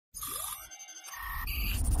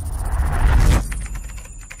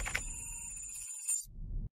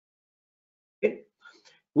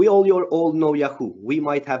We all know Yahoo. We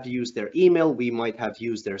might have used their email, we might have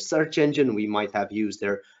used their search engine, we might have used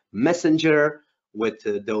their messenger with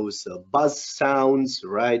those buzz sounds,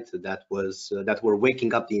 right? That were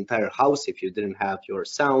waking up the entire house if you didn't have your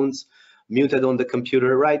sounds muted on the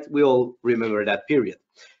computer, right? We all remember that period.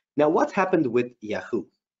 Now, what happened with Yahoo?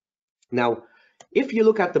 Now, if you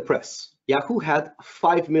look at the press, Yahoo had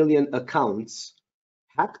 5 million accounts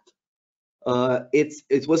hacked.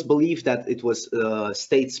 It was believed that it was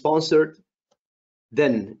state sponsored.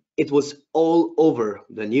 Then it was all over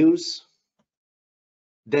the news.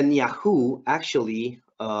 Then Yahoo actually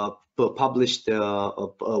was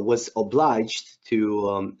obliged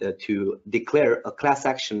to declare a class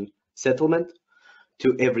action settlement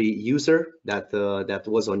to every user that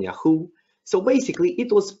was on Yahoo. So basically,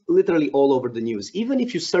 it was literally all over the news. Even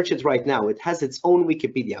if you search it right now, it has its own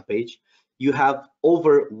Wikipedia page. You have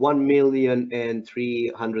over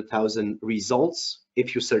 1,300,000 results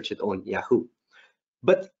if you search it on Yahoo.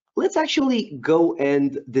 But let's actually go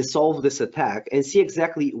and dissolve this attack and see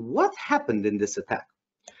exactly what happened in this attack.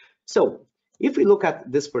 So if we look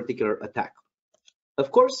at this particular attack, of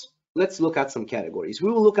course, let's look at some categories. We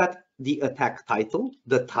will look at the attack title,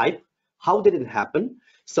 the type, how did it happen,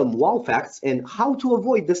 some wow facts, and how to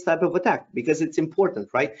avoid this type of attack, because it's important,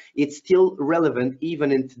 right? It's still relevant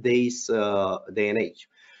even in today's day and age.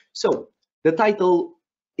 So the title,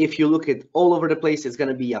 if you look at all over the place, it's going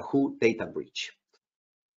to be Yahoo data breach.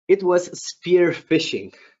 It was spear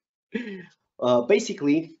phishing.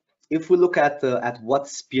 Basically, if we look at what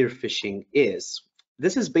spear phishing is,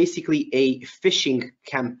 this is basically a phishing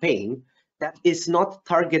campaign that is not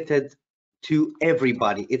targeted to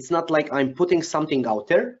everybody. It's not like I'm putting something out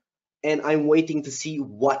there and I'm waiting to see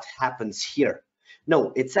what happens here.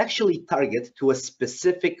 No, it's actually targeted to a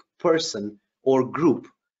specific person or group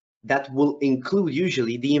that will include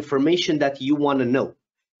usually the information that you want to know.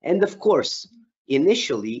 And of course,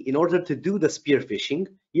 initially, in order to do the spear phishing,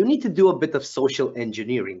 you need to do a bit of social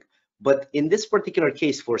engineering. But in this particular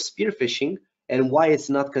case for spear phishing, and why it's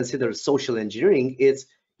not considered social engineering, is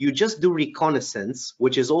you just do reconnaissance,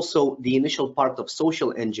 which is also the initial part of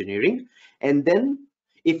social engineering. And then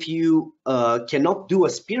if you cannot do a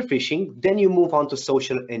spear phishing, then you move on to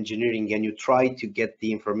social engineering and you try to get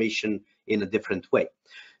the information in a different way.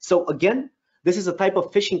 So again, this is a type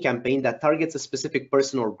of phishing campaign that targets a specific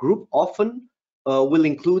person or group, often will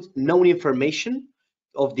include known information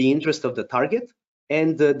of the interest of the target,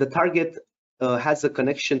 and the target has a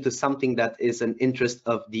connection to something that is an interest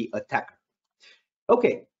of the attacker.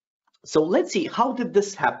 Okay, so let's see, how did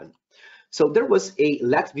this happen? So there was a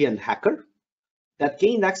Latvian hacker that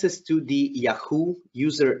gained access to the Yahoo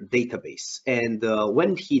user database. And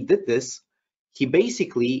when he did this, he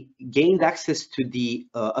basically gained access to the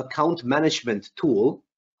account management tool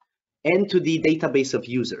and to the database of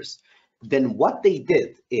users. Then what they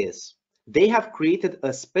did is they have created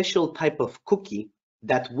a special type of cookie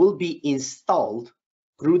that will be installed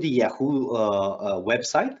through the Yahoo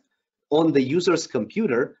website on the user's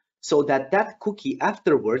computer, so that that cookie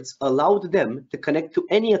afterwards allowed them to connect to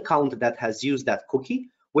any account that has used that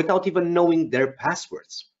cookie without even knowing their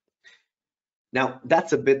passwords. Now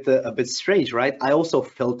that's a bit strange, right? I also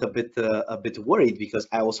felt a bit worried because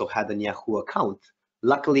I also had a Yahoo account.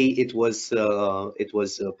 Luckily, it was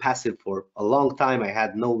passive for a long time. I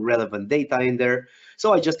had no relevant data in there,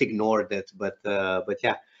 so I just ignored it. But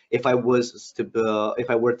yeah, if I were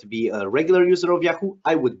to be a regular user of Yahoo,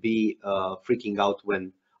 I would be freaking out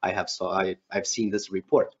when I've seen this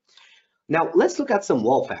report. Now let's look at some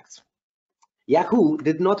wall facts. Yahoo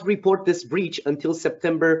did not report this breach until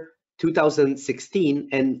September 2016,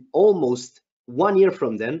 and almost 1 year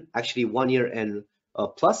from then, actually 1 year and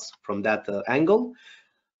plus from that angle,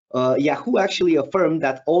 Yahoo actually affirmed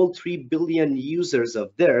that all 3 billion users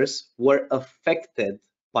of theirs were affected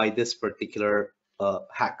by this particular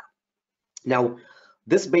hack. Now,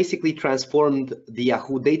 this basically transformed the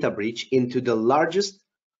Yahoo data breach into the largest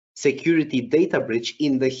security data breach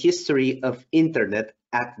in the history of internet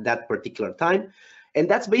at that particular time. And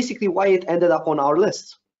that's basically why it ended up on our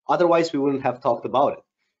list. Otherwise, we wouldn't have talked about it.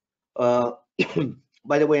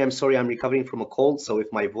 By the way, I'm sorry, I'm recovering from a cold, so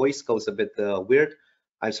if my voice goes a bit weird,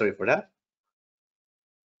 I'm sorry for that.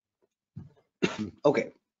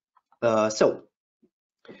 Okay, so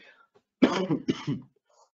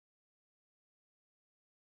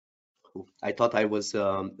I thought I was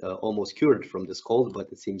almost cured from this cold,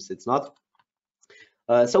 but it seems it's not.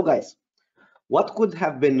 So guys, what could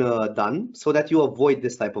have been done so that you avoid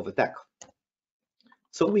this type of attack?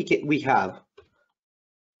 So we have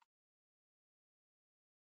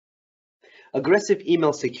aggressive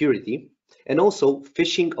email security and also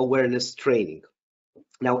phishing awareness training.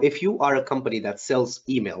 Now, if you are a company that sells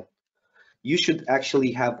email, you should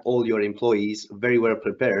actually have all your employees very well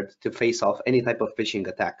prepared to face off any type of phishing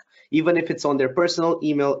attack, even if it's on their personal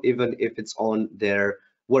email, even if it's on their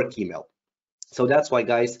work email. So that's why,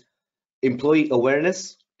 guys, employee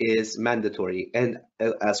awareness is mandatory. And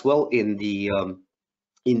as well in the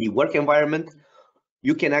work environment,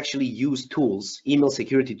 you can actually use tools, email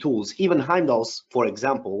security tools, even Heimdal's, for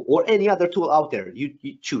example, or any other tool out there. You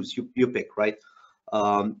choose, you pick, right?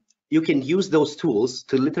 You can use those tools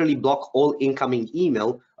to literally block all incoming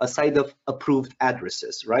email aside of approved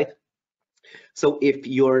addresses, right? So if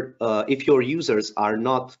your users are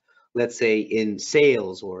not, let's say, in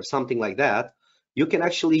sales or something like that, you can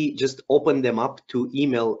actually just open them up to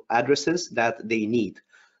email addresses that they need.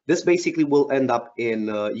 This basically will end up in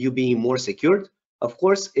you being more secured. Of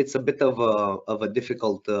course, it's a bit of a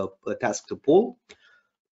difficult task to pull.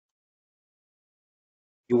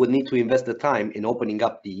 You would need to invest the time in opening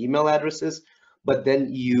up the email addresses, but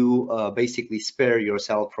then you basically spare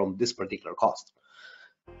yourself from this particular cost.